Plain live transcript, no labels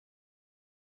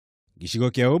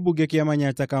Gicigo kia ubunge kia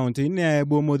Manyata kaunti-ini ya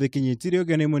Embu umuthi kinyitire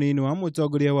ugeni munini wa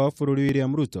mutongoria wa bururi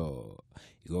William Ruto.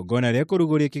 Igongona ria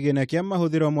kuruguria kigina kia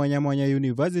mahuthiro mwanya mwanya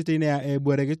university-ini ya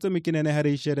Embu ari gitumi kinene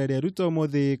hari icera ria Ruto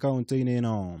umuthi kaunti-ini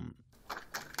ino.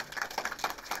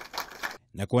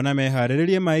 Na kuona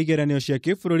meharĩrĩria ma igeranio cia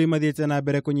kĩbũrũri mathiĩte na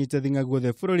mbere kũnyita thing'a guothe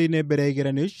bũrũri-inĩ mbere ya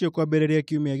igeranio icio kwambĩrĩria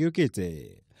kiumia gĩũkĩte.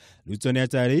 Ruto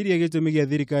nĩatarĩirie gĩtũmi gĩa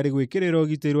thirikari gwĩkĩrĩra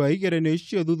ũgitĩri wa igeranio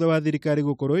icio thutha wa thirikari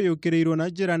gũkorwo yũkĩrĩirwo na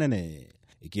njĩra nene,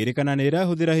 ikĩrĩkana nĩ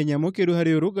ĩrahũthĩra hinya mũkĩru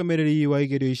harĩ ũrũgamĩrĩri wa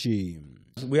igerio ici.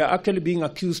 We are actually being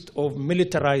accused of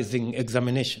militarizing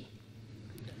examination.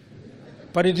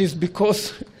 But it is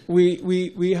because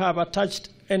we have attached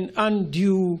an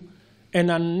undue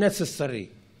and unnecessary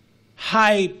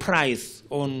high price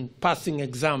on passing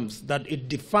exams that it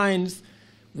defines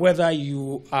whether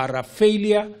you are a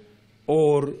failure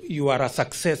or you are a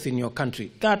success in your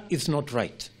country. That is not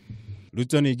right.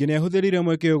 Ruto ningĩ nĩahũthĩrire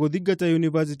mweke gũthingata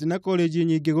university na college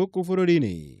nyingĩ gũkũ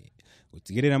bũrũri-inĩ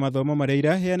gũtigĩrĩra mathomo marĩa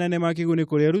iraheana nĩ ma kiguni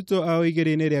kũrĩ arutwo ao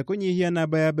igeria-ini rĩa kunyihia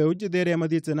namba ya mbeu njithi arĩa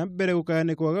mathiĩte na mbere gukaya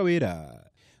nĩ kwaga wĩra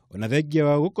ona thengia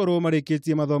wa gũkorwo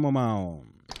marĩkĩtie mathomo mao.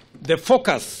 The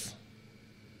focus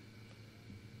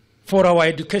for our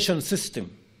education system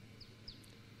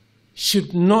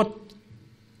should not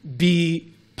be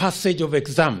passage of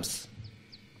exams.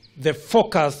 The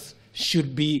focus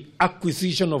should be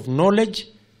acquisition of knowledge,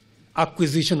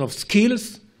 acquisition of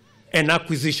skills, and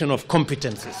acquisition of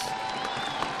competencies.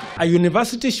 A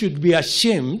university should be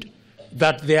ashamed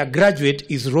that their graduate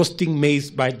is roasting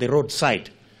maize by the roadside.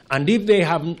 And if they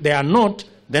are not,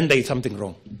 then there is something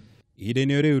wrong.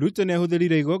 Ihinda-inĩ rĩu Ruto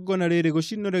nĩahũthĩrire igongona rĩrĩ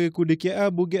gũcinũra gĩkundi kĩa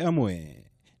ambunge amwe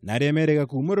na arĩa merega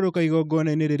kumũrũrũka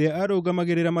igongona-inĩ rĩrĩa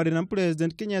arũgamagĩrĩra marĩ na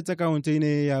President Kenyatta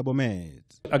kaunti-inĩ ya Bomet.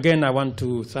 Again, I want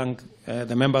to thank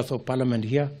the members of parliament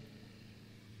here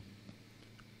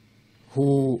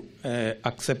who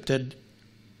accepted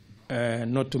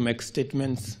not to make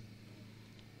statements.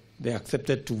 They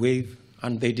accepted to waive,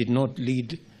 and they did not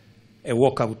lead a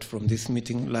walkout from this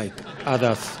meeting like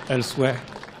others elsewhere.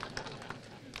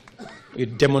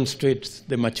 It demonstrates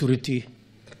the maturity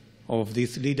of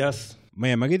these leaders.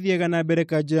 Maya magithiaga na mbere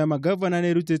kanjũ ya magavana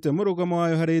nĩrutĩte mũrũgamo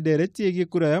wayo harĩ ndereti ĩgiĩ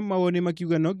kura ya mawoni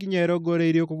makiuga no nginya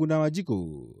ĩrongoreirio kũguna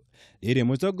Wanjiku. Rĩrĩ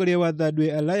mũtongoria wa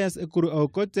Thirdway Alliance Ekuru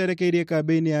aukoterekeirie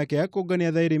kambĩini yake ya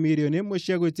kũngania thaĩri milioni 1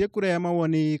 cia gwĩtia kura ya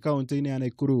mawoni kaunti-inĩ ya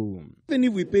Nakuru. Even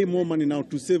if we pay more money now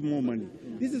to save more money,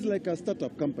 this is like a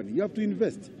startup company. You have to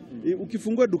invest.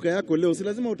 Ukifungua duka yako leo si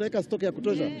lazima utaweka stock ya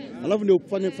kutosha, alafu ndio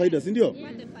ufanye faida, si ndio?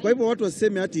 Kwa hivyo watu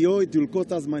waseme ati it will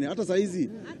cost us money. Hata saa hizi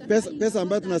pesa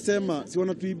ambayo tunasema si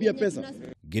wanatuibia pesa.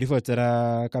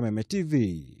 Girifotera Kameme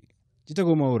TV.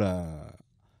 Jitagwo Mwaura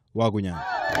wa Gunya.